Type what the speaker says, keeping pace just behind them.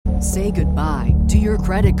Say goodbye to your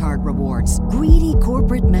credit card rewards. Greedy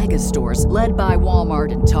corporate mega stores, led by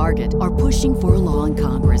Walmart and Target, are pushing for a law in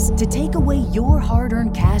Congress to take away your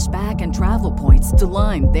hard-earned cash back and travel points to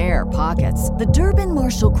line their pockets. The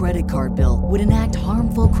Durbin-Marshall credit card bill would enact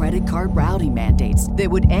harmful credit card routing mandates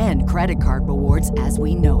that would end credit card rewards as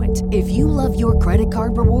we know it. If you love your credit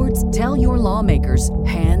card rewards, tell your lawmakers,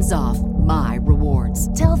 hands off my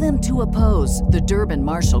rewards. Tell them to oppose the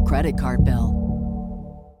Durbin-Marshall credit card bill.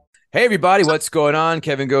 Hey, everybody, what's going on?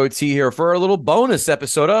 Kevin Goatee here for a little bonus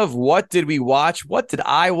episode of What Did We Watch? What did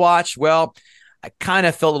I watch? Well, I kind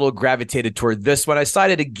of felt a little gravitated toward this one. I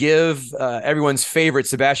decided to give everyone's favorite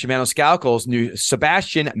Sebastian Maniscalco,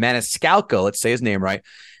 let's say his name right,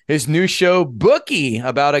 his new show, Bookie,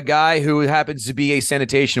 about a guy who happens to be a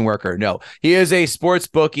sanitation worker. No, he is a sports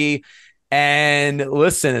bookie. And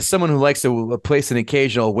listen, as someone who likes to place an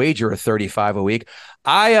occasional wager of 35 a week,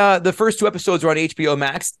 the first two episodes are on HBO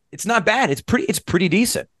Max. It's not bad. It's pretty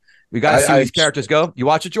decent. We got to see these characters go. You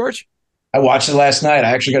watch it, George? I watched it last night.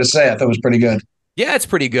 I actually got to say, I thought it was pretty good. Yeah, it's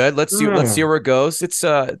pretty good. Let's see where it goes. It's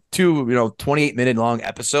two 28-minute long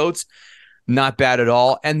episodes. Not bad at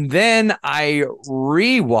all. And then I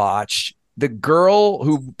rewatched the girl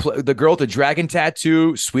with the dragon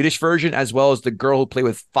tattoo, Swedish version, as well as the girl who played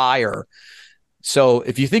with fire. So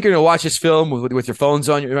if you think you're going to watch this film with your phones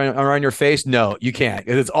on your face, no, you can't.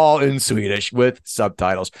 It's all in Swedish with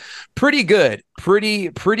subtitles. Pretty good. Pretty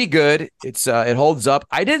good. It holds up.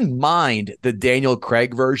 I didn't mind the Daniel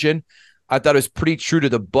Craig version. I thought it was pretty true to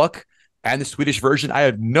the book and the Swedish version. I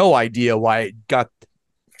have no idea why it got,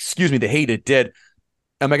 the hate it did.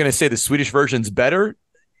 Am I going to say the Swedish version's better?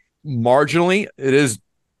 Marginally. It is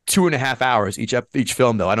 2.5 hours each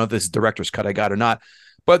film, though. I don't know if this is director's cut I got or not,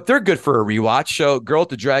 but they're good for a rewatch. So girl with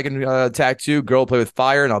the dragon tattoo, girl play with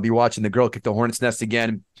fire, and I'll be watching the girl kick the hornet's nest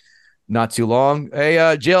again not too long. Hey,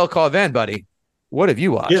 JL Colvan, buddy, what have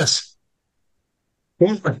you watched? Yes.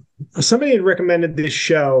 Well, somebody had recommended this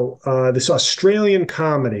show, this Australian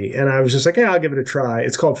comedy, and I was just like, hey, I'll give it a try.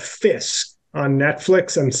 It's called Fisk on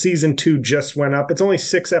Netflix, and season 2 just went up. It's only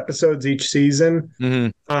 6 episodes each season.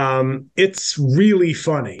 Mm-hmm. It's really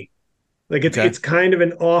funny. Like it's kind of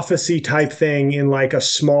an office-y type thing in like a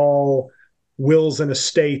small wills and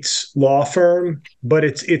estates law firm, but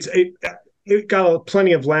it got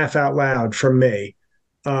plenty of laugh out loud from me.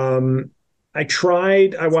 I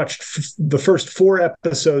watched the first 4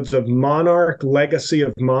 episodes of Monarch: Legacy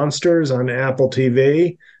of Monsters on Apple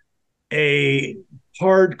TV. A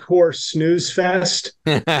hardcore snooze fest.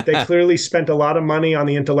 They clearly spent a lot of money on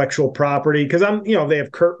the intellectual property because they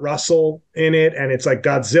have Kurt Russell in it, and it's like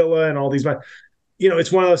Godzilla and all these.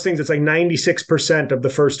 It's one of those things. It's like 96% of the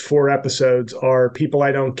first 4 episodes are people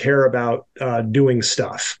I don't care about doing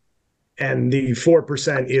stuff, and the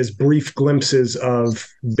 4% is brief glimpses of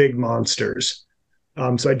big monsters.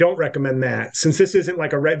 So I don't recommend that, since this isn't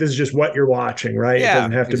like this is just what you're watching, right? Yeah, it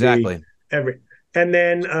doesn't have to be every. And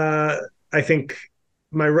then I think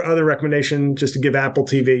my other recommendation, just to give Apple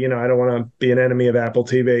TV, I don't want to be an enemy of Apple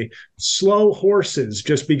TV. Slow Horses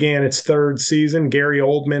just began its 3rd season. Gary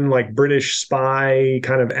Oldman, like British spy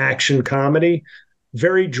kind of action comedy,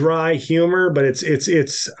 very dry humor, but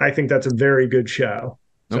it's. I think that's a very good show.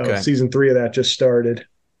 So season 3 of that just started.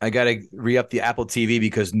 I got to re-up the Apple TV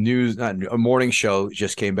because a morning show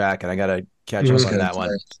just came back, and I got to catch up on that one.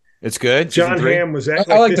 It's good. John Hamm was. I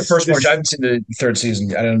like the first one. I haven't seen the 3rd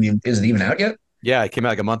season. I don't even. Is it even out yet? Yeah, it came out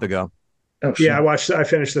like a month ago. Oh, yeah, I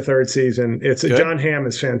finished the 3rd season. John Hamm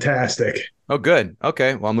is fantastic. Oh, good.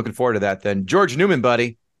 Okay, well, I'm looking forward to that then. George Newman,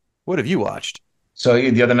 buddy, what have you watched? So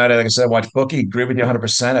the other night, like I said, I watched Bookie. Agree with you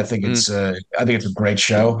 100%. I think it's a great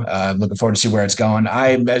show. I'm looking forward to see where it's going.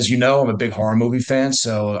 As you know, I'm a big horror movie fan.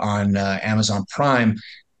 So on Amazon Prime,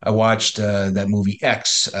 I watched that movie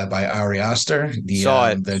X by Ari Aster. Saw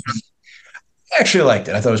it. I actually liked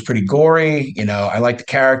it. I thought it was pretty gory. I like the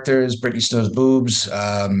characters. Britney Snow's boobs.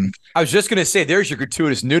 I was just going to say, there's your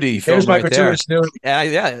gratuitous nudity film. There's my gratuitous nudity.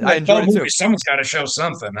 I enjoyed it too. Someone's got to show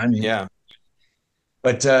something. I mean, yeah.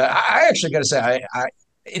 But I actually got to say,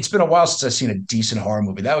 it's been a while since I've seen a decent horror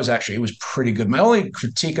movie. It was pretty good. My only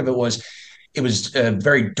critique of it was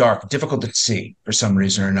very dark, difficult to see for some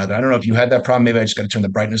reason or another. I don't know if you had that problem. Maybe I just got to turn the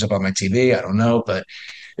brightness up on my TV. I don't know. But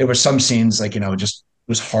there were some scenes like, just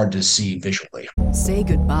was hard to see visually. Say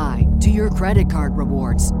goodbye to your credit card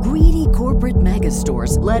rewards. Greedy corporate mega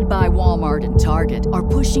stores, led by Walmart and Target, are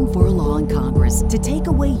pushing for a law in Congress to take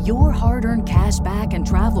away your hard-earned cash back and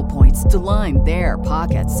travel points to line their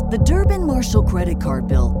pockets. The Durbin-Marshall credit card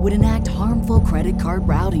bill would enact harmful credit card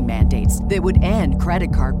routing mandates that would end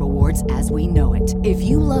credit card rewards as we know it. If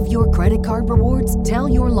you love your credit card rewards, tell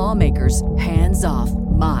your lawmakers, hands off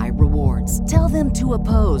my voting to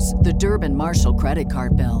oppose the Durbin-Marshall credit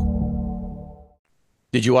card bill.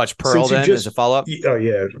 Did you watch Pearl then as a follow-up? Oh,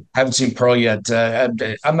 yeah. I haven't seen Pearl yet.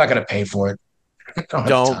 I'm not going to pay for it.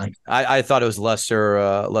 I thought it was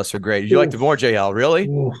lesser great. You liked it more, JL, really?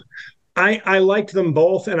 Ooh. I liked them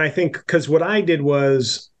both, and I think because what I did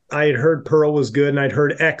was I had heard Pearl was good and I'd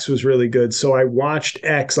heard X was really good. So I watched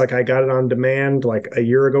X, like I got it on demand like a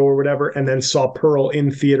year ago or whatever, and then saw Pearl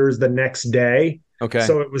in theaters the next day. Okay.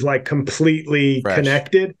 So it was like completely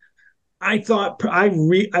connected. I thought I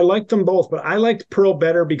liked them both, but I liked Pearl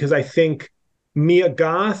better because I think Mia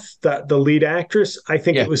Goth, the lead actress, I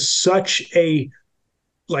think it was such a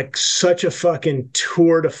fucking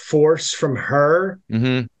tour de force from her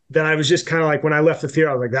that I was just kind of like, when I left the theater,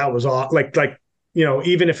 I was like, that was all like,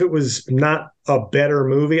 even if it was not a better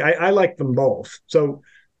movie, I liked them both. So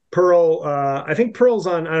Pearl, I think Pearl's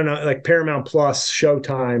on, I don't know, like Paramount Plus,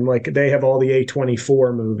 Showtime, like they have all the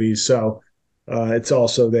A24 movies. So it's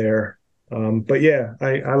also there. But yeah,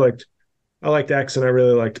 I liked X and I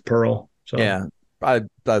really liked Pearl. So yeah. I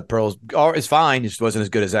thought Pearl's is fine. Just wasn't as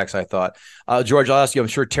good as X, I thought. George, I'll ask you, I'm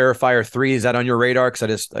sure Terrifier 3, is that on your radar?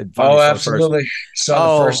 Because I absolutely.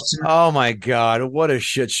 Saw the first two. Oh my God. What a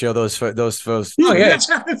shit show those folks. Oh yeah, it's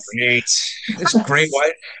great. It's great.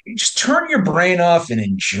 Why? Just turn your brain off and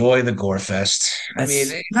enjoy the gore fest.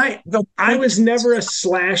 I was never a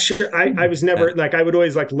slasher. I was never like, I would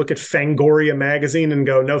always like look at Fangoria magazine and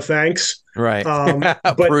go, no thanks. Right.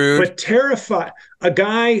 But Terrifier, a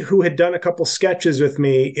guy who had done a couple sketches with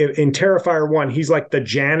me in Terrifier 1, he's like the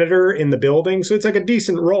janitor in the building. So it's like a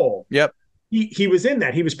decent role. Yep. He was in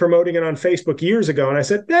that. He was promoting it on Facebook years ago. And I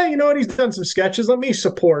said, you know what? He's done some sketches. Let me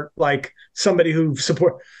support like somebody who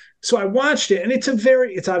support. So I watched it, and it's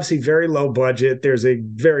obviously very low budget. There's a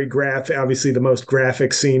very obviously the most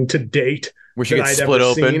graphic scene to date that I'd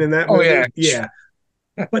ever seen in that movie. Yeah.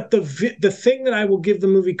 But the thing that I will give the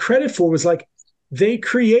movie credit for was like they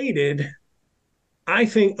created, I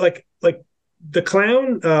think, like the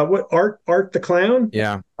clown, Art the Clown,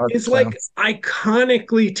 is like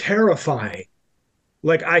iconically terrifying.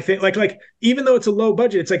 Like I think, like even though it's a low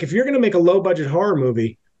budget, it's like if you're going to make a low budget horror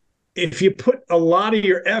movie, if you put a lot of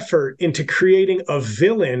your effort into creating a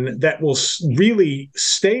villain that will really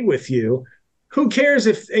stay with you, who cares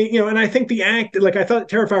if And I think I thought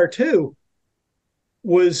Terrifier 2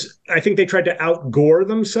 was, I think they tried to outgore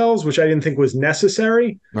themselves, which I didn't think was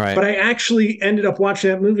necessary. Right. But I actually ended up watching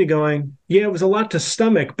that movie going, yeah, it was a lot to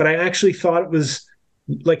stomach, but I actually thought it was,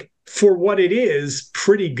 like, for what it is,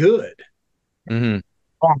 pretty good. Mm-hmm.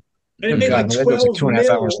 And it made like 12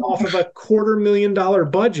 mil off of a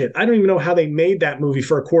 $250,000 budget. I don't even know how they made that movie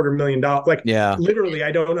for $250,000. Like, literally,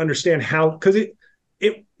 I don't understand how, because it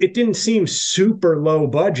didn't seem super low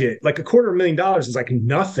budget. Like $250,000 is like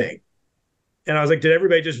nothing. And I was like, did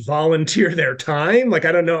everybody just volunteer their time? Like,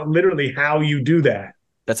 I don't know literally how you do that.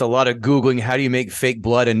 That's a lot of Googling. How do you make fake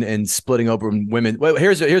blood and splitting open women? Well,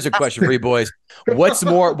 here's a question for you boys. What's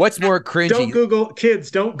more cringy?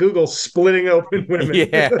 Don't Google splitting open women.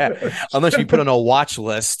 Yeah. Unless you put on a watch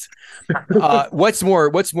list. What's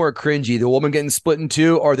more cringy? The woman getting split in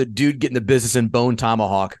two or the dude getting the business in Bone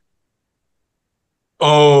Tomahawk?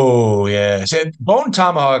 Oh yeah, Bone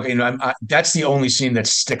Tomahawk. That's the only scene that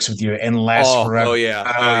sticks with you and lasts forever. Oh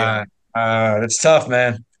yeah, that's tough,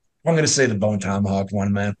 man. I'm gonna say the Bone Tomahawk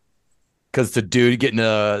one, man, because the dude getting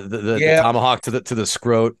the tomahawk to the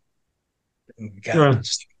scrot. God,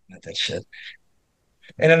 that shit.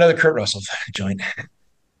 And another Kurt Russell joint.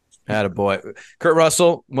 Attaboy. Kurt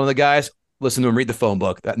Russell, one of the guys. Listen to him read the phone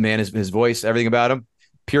book. That man, his voice, everything about him.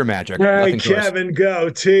 Pure magic. Hey, Kevin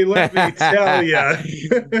Goatee, let me tell you.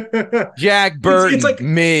 Jack Burton, it's like,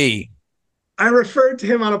 me. I referred to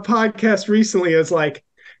him on a podcast recently as like,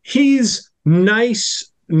 he's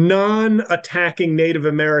nice, non-attacking Native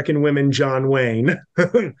American women John Wayne.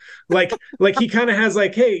 like he kind of has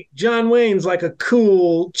like, hey, John Wayne's like a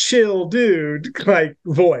cool, chill dude, like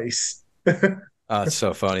voice. Oh, it's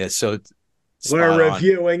so funny. It's so We're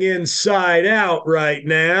reviewing Inside Out right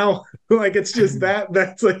now. Like, it's just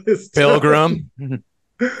that's like this Pilgrim.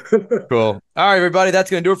 Cool. All right, everybody,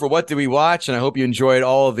 that's going to do it for What Did We Watch? And I hope you enjoyed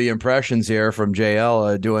all of the impressions here from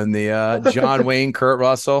JL doing the John Wayne, Kurt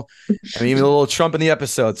Russell, and even a little Trump in the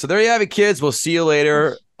episode. So there you have it, kids. We'll see you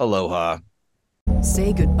later. Aloha.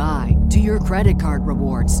 Say goodbye to your credit card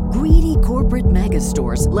rewards. Greedy corporate mega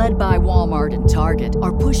stores, led by Walmart and Target,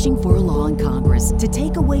 are pushing for a law in Congress to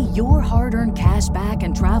take away your hard-earned cash back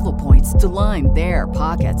and travel points to line their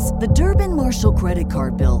pockets. The Durbin-Marshall credit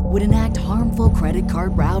card bill would enact harmful credit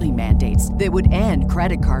card routing mandates that would end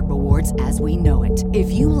credit card rewards as we know it.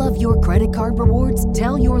 If you love your credit card rewards,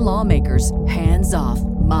 tell your lawmakers, hands off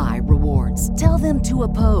my rewards. rewards. Tell them to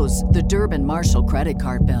oppose the Durbin Marshall credit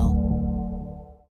card bill.